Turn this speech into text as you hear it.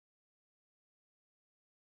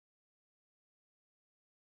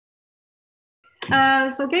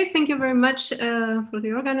Okay, thank you very much to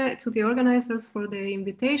the organizers for the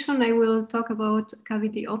invitation. I will talk about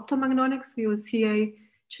cavity optomagnonics. You will see I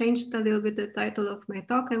changed a little bit the title of my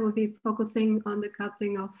talk. I will be focusing on the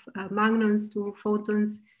coupling of magnons to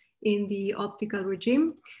photons in the optical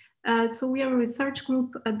regime. So we are a research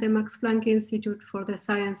group at the Max Planck Institute for the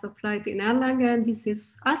Science of Light in Erlangen. This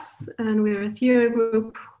is us, and we are a theory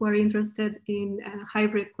group who are interested in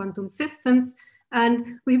hybrid quantum systems.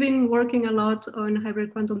 And we've been working a lot on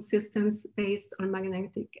hybrid quantum systems based on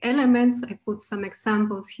magnetic elements. I put some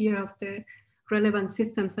examples here of the relevant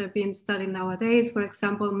systems that are being studied nowadays. For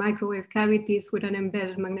example, microwave cavities with an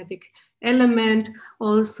embedded magnetic element,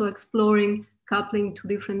 also exploring coupling to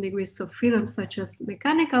different degrees of freedom, such as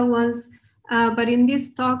mechanical ones. But in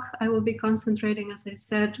this talk, I will be concentrating, as I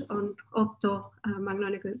said, on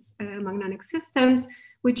magnonic systems,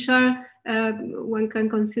 which are, one can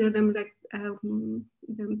consider them like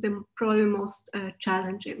the probably most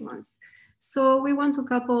challenging ones. So we want to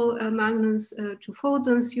couple magnons to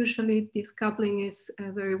photons. Usually this coupling is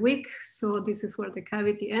very weak. So this is where the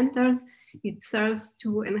cavity enters. It serves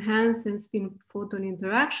to enhance the spin-photon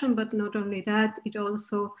interaction, but not only that, it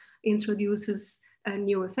also introduces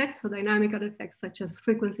new effects, so dynamical effects such as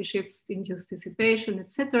frequency shifts, induced dissipation,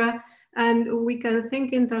 etc. And we can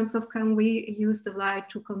think in terms of, can we use the light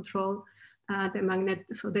to control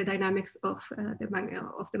the dynamics of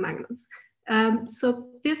the magnons. So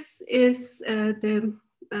this is the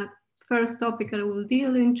first topic I will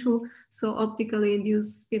deal into. So optically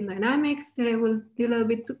induced spin dynamics. Then I will deal a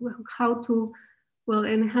bit how to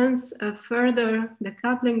enhance further the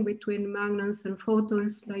coupling between magnons and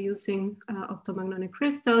photons by using optomagnonic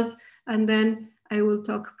crystals. And then I will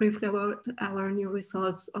talk briefly about our new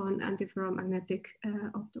results on antiferromagnetic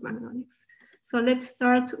optomagnonics. So let's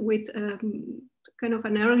start with kind of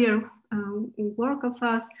an earlier work of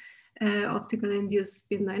us, optically induced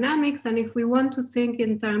spin dynamics. And if we want to think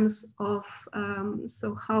in terms of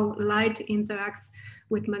so how light interacts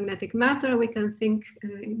with magnetic matter, we can think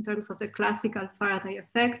in terms of the classical Faraday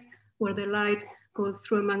effect, where the light goes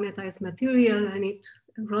through a magnetized material and it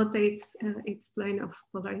rotates its plane of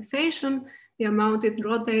polarization. The amount it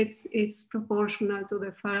rotates is proportional to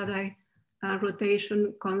the Faraday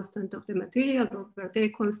rotation constant of the material, or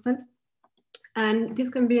Verdet constant. And this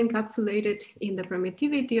can be encapsulated in the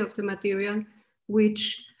permittivity of the material,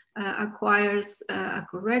 which acquires a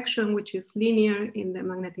correction which is linear in the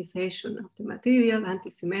magnetization of the material,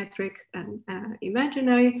 antisymmetric and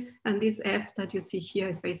imaginary. And this F that you see here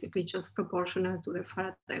is basically just proportional to the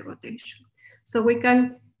Faraday rotation. So we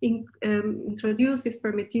can introduce this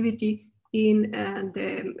permittivity in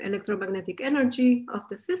the electromagnetic energy of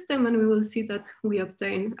the system, and we will see that we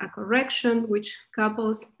obtain a correction which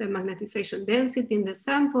couples the magnetization density in the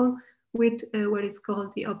sample with what is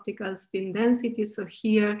called the optical spin density. So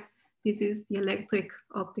here, this is the electric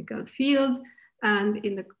optical field, and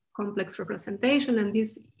in the complex representation, and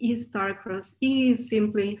this E star cross E is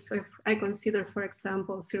simply, so if I consider, for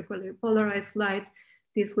example, circularly polarized light,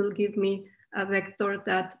 this will give me a vector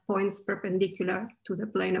that points perpendicular to the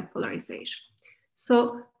plane of polarization.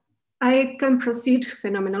 So I can proceed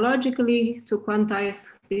phenomenologically to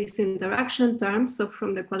quantize this interaction terms. So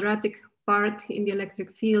from the quadratic part in the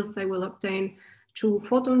electric fields, I will obtain two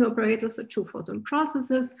photon operators or two photon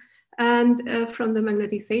processes. And from the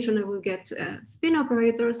magnetization, I will get spin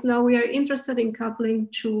operators. Now we are interested in coupling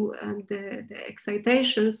to the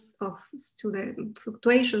excitations to the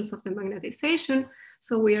fluctuations of the magnetization.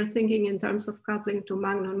 So we are thinking in terms of coupling to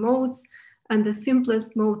magnon modes. And the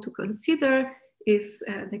simplest mode to consider is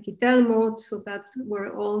the Kittel mode, so that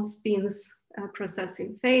where all spins process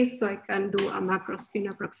in phase. So I can do a macro spin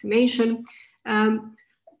approximation.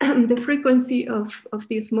 The frequency of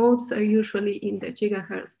these modes are usually in the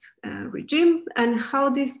gigahertz regime, and how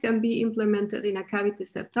this can be implemented in a cavity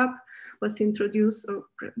setup was introduced or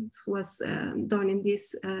was done in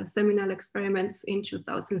these seminal experiments in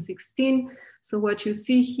 2016. So what you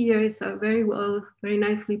see here is a very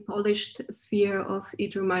nicely polished sphere of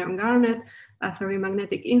yttrium iron garnet, a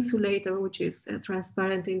ferrimagnetic insulator, which is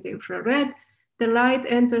transparent in the infrared. The light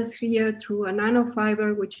enters here through a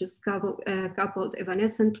nanofiber, which is coupled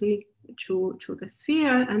evanescently to the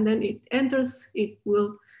sphere, and then it enters, it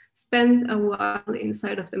will spend a while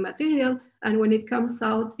inside of the material, and when it comes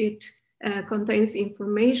out, it contains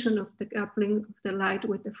information of the coupling of the light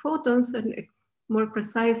with the photons, and more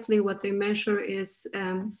precisely what they measure is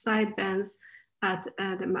side bands at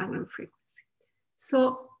the magnon frequency.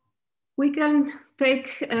 So we can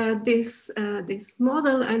take this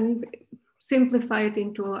model and simplify it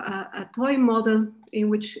into a toy model in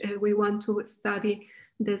which we want to study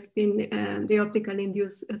the spin, the optically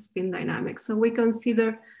induced spin dynamics. So we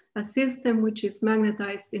consider a system which is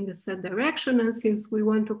magnetized in the Z direction, and since we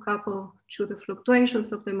want to couple to the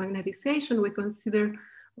fluctuations of the magnetization, we consider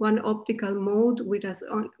one optical mode with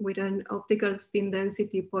an optical spin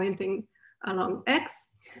density pointing along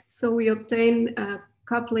X. So we obtain a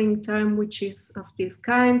coupling term which is of this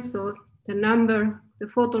kind. So the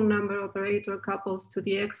photon number operator couples to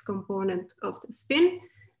the X component of the spin,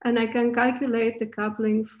 and I can calculate the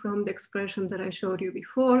coupling from the expression that I showed you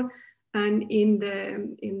before. And in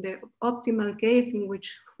the optimal case in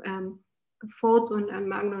which photon and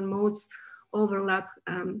magnon modes overlap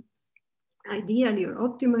ideally or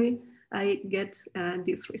optimally, I get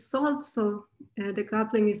this result. So the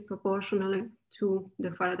coupling is proportional to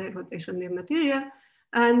the Faraday rotation of the material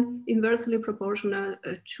and inversely proportional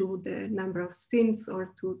to the number of spins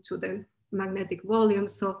or to the magnetic volume.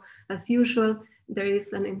 So as usual, there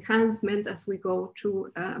is an enhancement as we go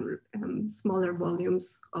to smaller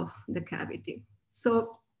volumes of the cavity.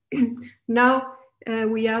 So now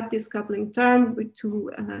we add this coupling term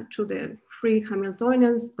to the free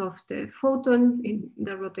Hamiltonians of the photon in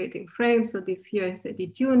the rotating frame. So this here is the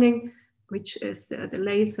detuning, which is the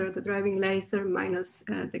laser, the driving laser minus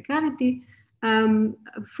the cavity,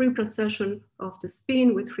 free precession of the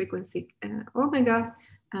spin with frequency omega,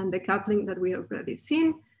 and the coupling that we have already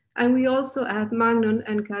seen. And we also add magnon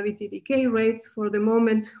and cavity decay rates. For the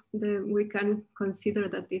moment, we can consider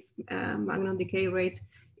that this magnon decay rate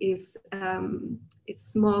is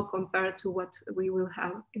small compared to what we will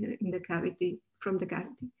have in the cavity, from the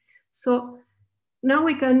cavity. So now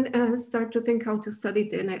we can start to think how to study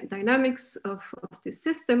the dynamics of the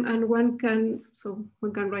system, and one can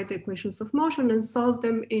write the equations of motion and solve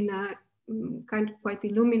them in a kind of quite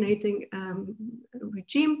illuminating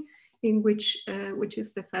regime, in which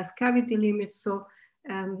is the fast cavity limit. So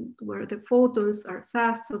where the photons are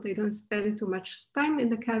fast, so they don't spend too much time in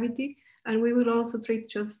the cavity. And we will also treat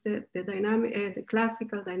just the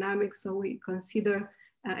classical dynamics. So we consider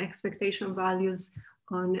expectation values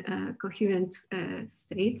on coherent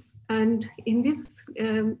states. And in this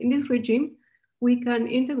regime, we can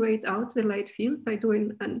integrate out the light field by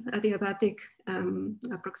doing an adiabatic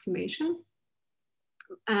approximation.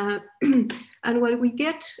 And what we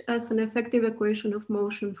get as an effective equation of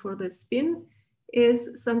motion for the spin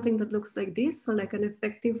is something that looks like this, so like an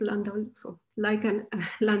effective Landau, so like an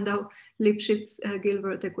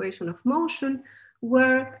Landau-Lipschitz-Gilbert equation of motion,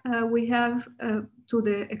 where we have to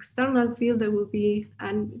the external field, there will be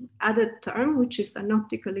an added term, which is an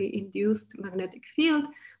optically induced magnetic field,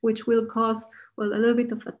 which will cause, well, a little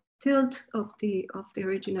bit of a tilt of the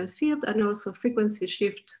original field, and also frequency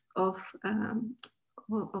shift of the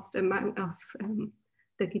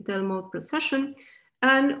Kittel mode precession.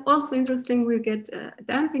 And also interesting, we get a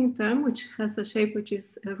damping term, which has a shape which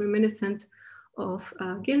is reminiscent of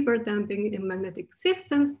Gilbert damping in magnetic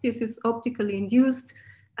systems. This is optically induced.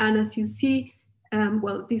 And as you see,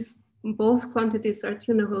 well, both quantities are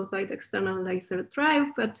tunable by the external laser drive,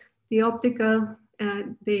 but the optically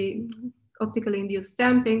induced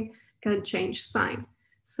damping can change sign.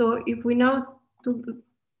 So if we now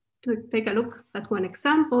to take a look at one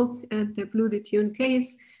example, the blue detune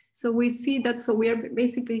case, so we see that, so we are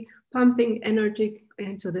basically pumping energy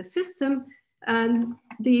into the system, and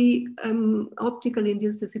the optically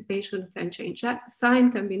induced dissipation can change.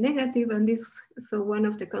 Sign can be negative, and so one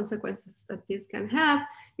of the consequences that this can have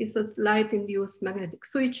is that light-induced magnetic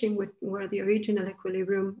switching, where the original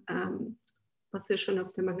equilibrium position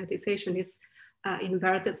of the magnetization is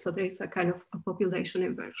inverted, so there is a kind of a population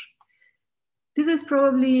inversion. This is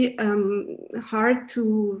probably hard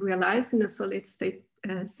to realize in a solid state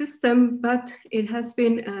system, but it has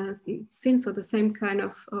been seen. So the same kind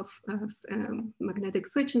of magnetic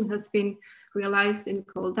switching has been realized in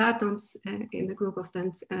cold atoms in the group of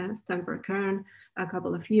Stamper-Kern a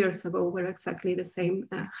couple of years ago, where exactly the same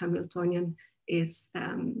Hamiltonian is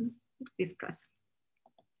present.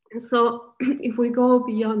 And so if we go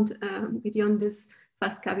beyond this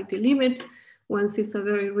fast cavity limit, one sees a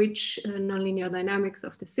very rich nonlinear dynamics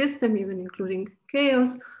of the system, even including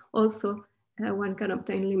chaos. Also, one can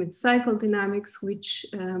obtain limit cycle dynamics, which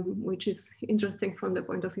is interesting from the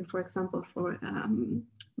point of view, for example, for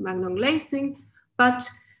magnon lacing. But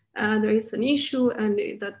there is an issue, and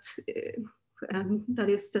that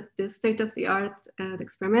is that the state of the art, the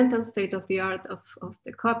experimental state of the art of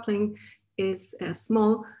the coupling is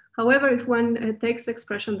small. However, if one takes the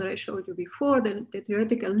expression that I showed you before, then the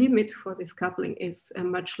theoretical limit for this coupling is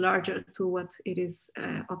much larger to what it is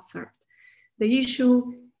observed. The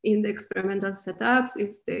issue in the experimental setups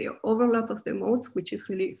is the overlap of the modes, which is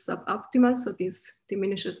really suboptimal. So this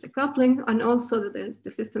diminishes the coupling, and also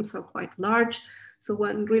the systems are quite large. So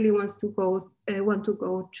one really wants to go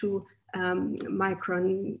to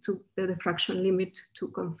micron, to the diffraction limit to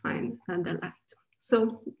confine the light.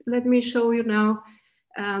 So let me show you now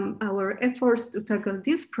our efforts to tackle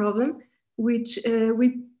this problem, which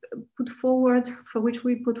we put forward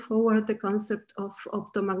the concept of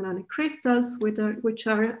optomagnonic crystals, which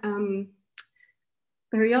are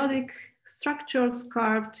periodic structures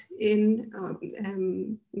carved in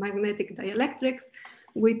magnetic dielectrics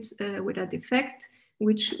with a defect,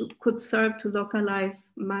 which could serve to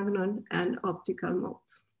localize magnon and optical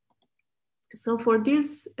modes. So for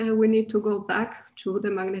this, we need to go back to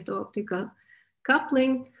the magneto-optical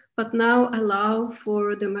coupling, but now allow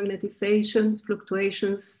for the magnetization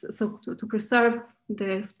fluctuations, so to preserve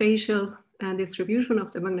the spatial distribution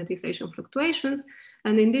of the magnetization fluctuations.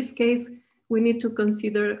 And in this case, we need to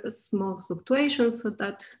consider small fluctuations so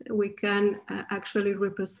that we can actually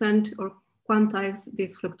represent or quantize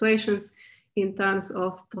these fluctuations in terms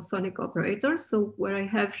of bosonic operators. So where I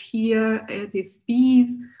have here these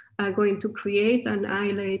B's are going to create and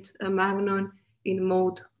annihilate a magnon in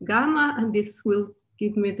mode gamma, and this will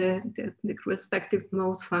give me the respective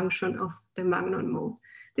mode function of the magnon mode.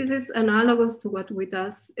 This is analogous to what we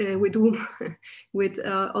do with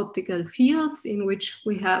optical fields, in which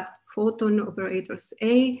we have photon operators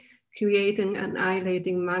A creating and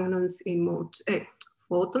annihilating magnons in mode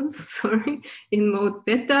in mode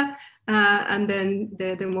beta, and then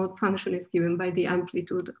the mode function is given by the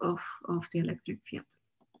amplitude of the electric field.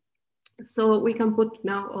 So we can put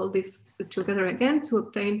now all this together again to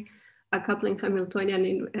obtain a coupling Hamiltonian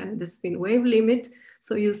in the spin wave limit.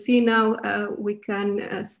 So you see now we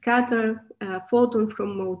can scatter a photon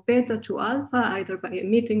from mode beta to alpha, either by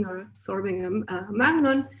emitting or absorbing a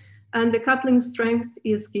magnon. And the coupling strength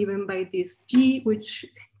is given by this G, which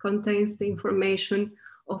contains the information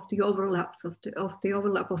of the overlaps of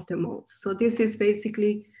the modes. So this is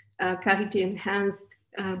basically cavity enhanced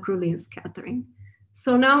Brillouin scattering.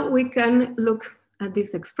 So now we can look at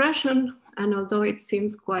this expression, and although it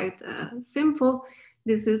seems quite simple,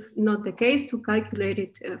 this is not the case to calculate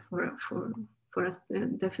it for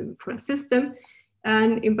a system.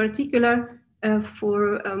 And in particular,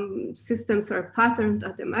 for systems that are patterned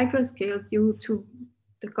at the microscale due to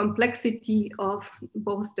the complexity of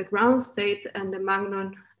both the ground state and the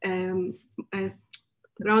magnon,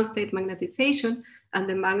 ground state magnetization and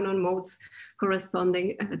the magnon modes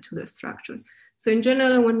corresponding to the structure. So in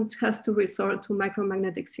general, one has to resort to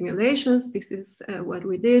micromagnetic simulations. This is what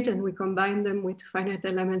we did, and we combined them with finite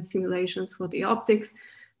element simulations for the optics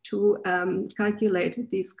to calculate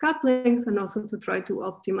these couplings and also to try to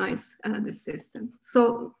optimize the system.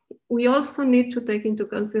 So we also need to take into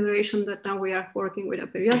consideration that now we are working with a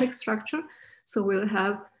periodic structure. So we'll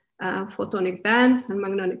have photonic bands and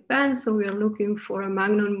magnonic bands. So we are looking for a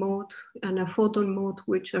magnon mode and a photon mode,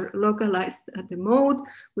 which are localized at the mode,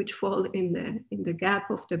 which fall in the gap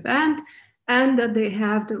of the band, and that they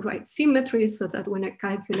have the right symmetry so that when I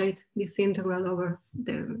calculate this integral over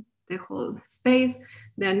the whole space,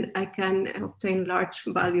 then I can obtain large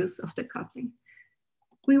values of the coupling.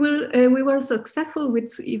 We were successful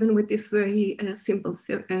even with this very simple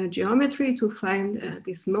geometry to find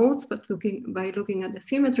these modes, but by looking at the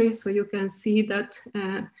symmetry, so you can see that,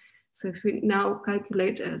 so if we now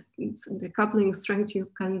calculate the coupling strength, you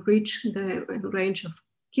can reach the range of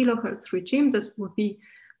kilohertz regime. That would be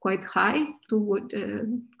quite high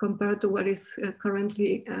compared to what is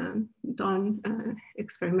currently done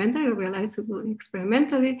experimentally or realizable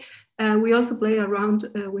experimentally. We also play around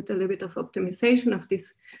with a little bit of optimization of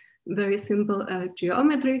this very simple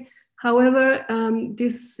geometry. However,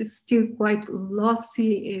 this is still quite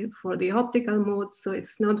lossy for the optical mode, so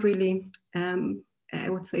it's not really, I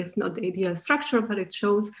would say it's not the ideal structure, but it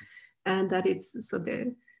shows that it's,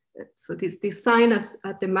 so this design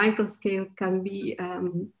at the micro scale can be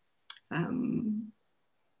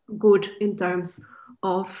good in terms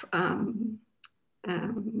of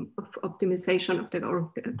optimization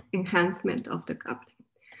or enhancement of the coupling.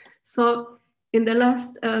 So in the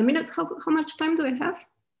last minutes, how much time do I have?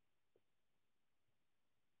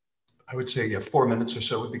 I would say 4 minutes or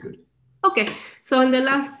so would be good. Okay, so in the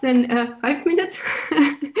last 5 minutes,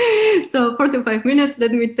 so 4 to 5 minutes,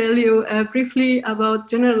 let me tell you briefly about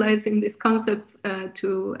generalizing these concepts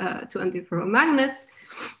to antiferromagnets.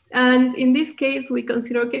 And in this case, we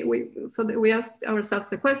consider, okay, we asked ourselves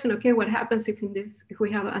the question, okay, what happens if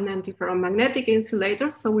we have an antiferromagnetic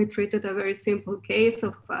insulator? So we treated a very simple case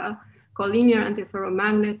of collinear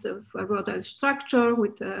antiferromagnet of a rhodite structure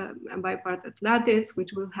with a bipartite lattice,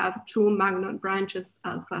 which will have two magnon branches,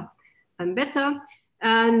 alpha and beta.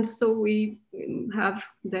 And so we have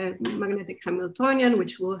the magnetic Hamiltonian,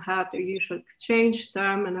 which will have the usual exchange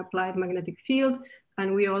term and applied magnetic field.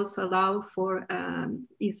 And we also allow for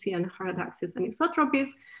EC and hard axis anisotropies.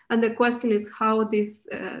 And the question is how these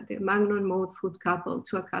the magnon modes would couple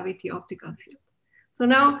to a cavity optical field. So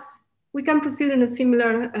now we can proceed in a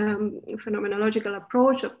similar phenomenological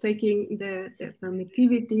approach of taking the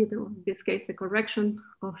permittivity, in this case, the correction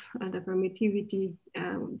of the permittivity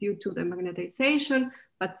due to the magnetization.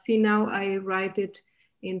 But see, now I write it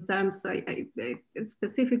in terms, I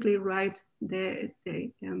specifically write the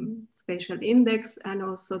spatial index, and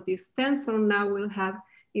also this tensor now will have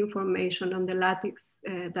information on the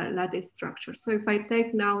lattice structure. So if I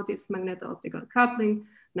take now this magneto-optical coupling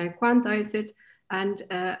and I quantize it, and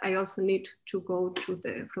I also need to go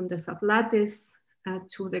to from the sublattice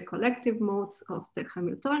to the collective modes of the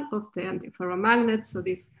Hamiltonian, of the antiferromagnet, so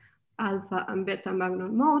these alpha and beta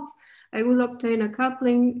magnon modes, I will obtain a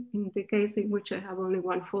coupling in the case in which I have only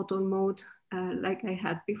one photon mode like I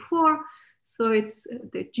had before. So it's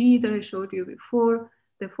the G that I showed you before,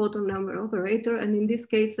 the photon number operator. And in this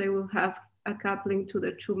case, I will have a coupling to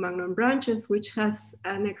the two magnon branches, which has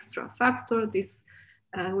an extra factor. This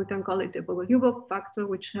we can call it the Bogoliubov factor,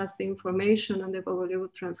 which has the information on the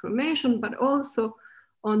Bogoliubov transformation, but also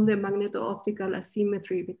on the magneto-optical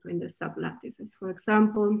asymmetry between the sublattices. For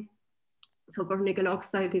example, so for nickel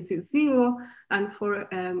oxide, this is 0, and for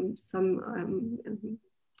some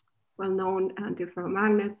well-known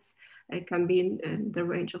antiferromagnets, it can be in the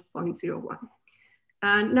range of 0.01.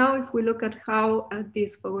 And now if we look at how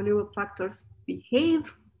these Bogoliubov factors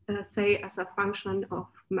behave, say as a function of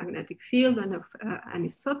magnetic field and of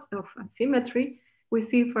asymmetry, we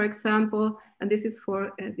see, for example, and this is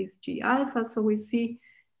for this G alpha, so we see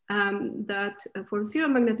that for zero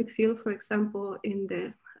magnetic field, for example, in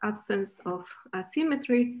the absence of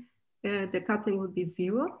asymmetry, the coupling would be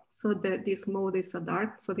 0. So this mode is a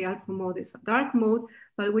dark, so the alpha mode is a dark mode,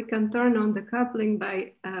 but we can turn on the coupling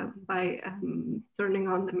by turning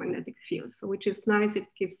on the magnetic field. So which is nice, it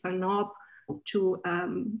gives a knob to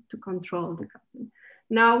control the coupling.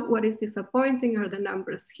 Now, what is disappointing are the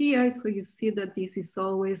numbers here. So you see that this is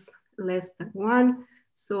always less than 1.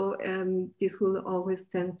 So this will always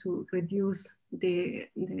tend to reduce the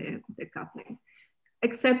coupling,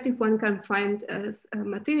 except if one can find a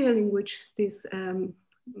material in which this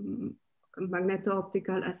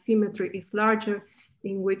magneto-optical asymmetry is larger,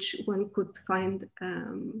 in which one could find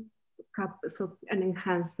an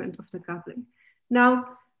enhancement of the coupling.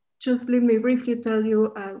 Now, just let me briefly tell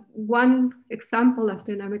you one example of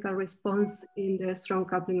dynamical response in the strong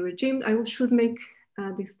coupling regime. I should make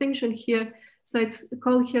a distinction here. So it's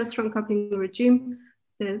called here strong coupling regime,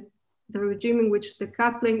 the regime in which the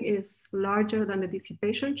coupling is larger than the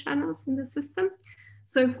dissipation channels in the system.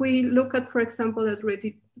 So if we look at, for example, at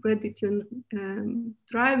ready-tuned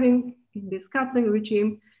driving in this coupling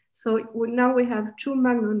regime, so now we have two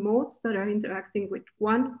magnon modes that are interacting with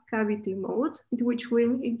one cavity mode, which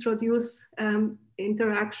will introduce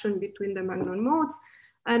interaction between the magnon modes,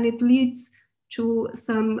 and it leads to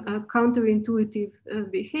some counterintuitive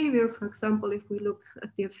behavior. For example, if we look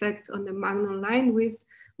at the effect on the magnon line width,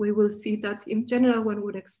 we will see that in general, one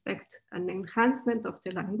would expect an enhancement of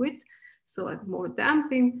the line width, so more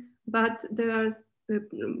damping, but there are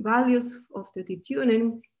values of the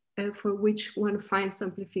detuning for which one finds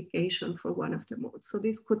amplification for one of the modes. So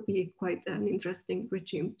this could be quite an interesting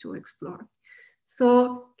regime to explore.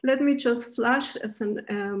 So let me just flash as a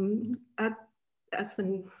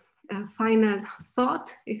final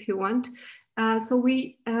thought, if you want. So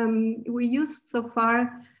we used so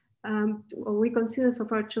far, or we consider so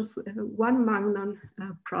far just one magnon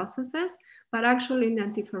processes, but actually in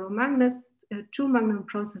antiferromagnets, two magnon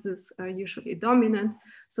processes are usually dominant.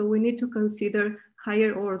 So we need to consider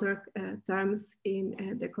higher order terms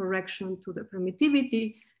in the correction to the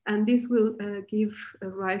permittivity. And this will give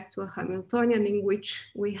rise to a Hamiltonian in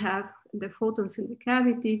which we have the photons in the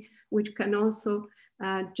cavity, which can also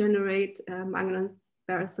generate magnon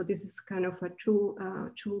pairs. So this is kind of a true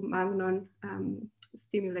magnon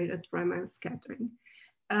stimulated Riemann scattering.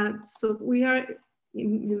 So we are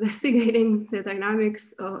investigating the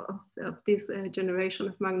dynamics of this generation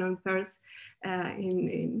of magnon pairs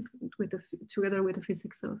together with the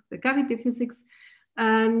physics of the cavity physics.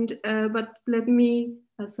 And but let me,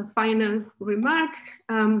 as a final remark,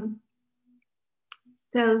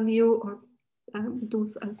 tell you or do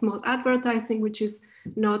a small advertising, which is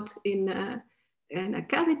not in a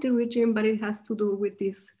cavity regime, but it has to do with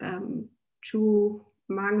these two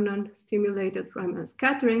magnon-stimulated Raman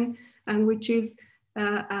scattering, and which is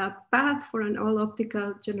a path for an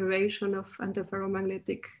all-optical generation of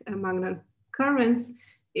antiferromagnetic magnon currents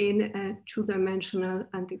in two-dimensional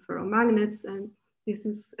antiferromagnets. And this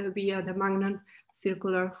is via the Magnon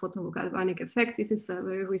circular photogalvanic effect. This is a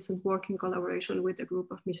very recent work in collaboration with a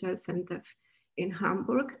group of Michael Sentev in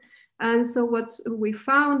Hamburg. And so what we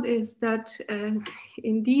found is that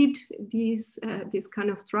indeed this kind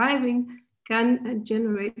of driving can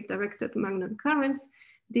generate directed magnon currents.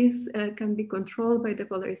 This can be controlled by the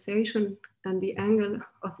polarization and the angle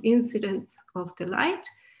of incidence of the light,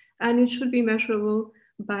 and it should be measurable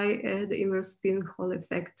by the inverse spin Hall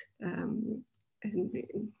effect.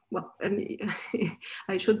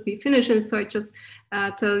 I should be finishing, so I just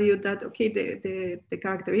tell you that, okay, the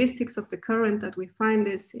characteristics of the current that we find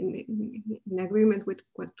is in agreement with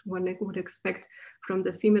what one would expect from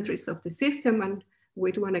the symmetries of the system and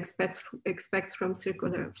what one expects from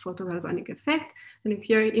circular photogalvanic effect. And if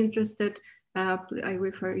you're interested, I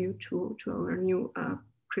refer you to our new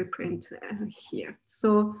preprint here.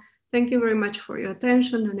 So thank you very much for your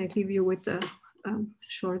attention, and I leave you with a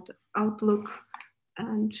short outlook,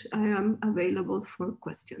 and I am available for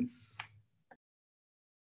questions.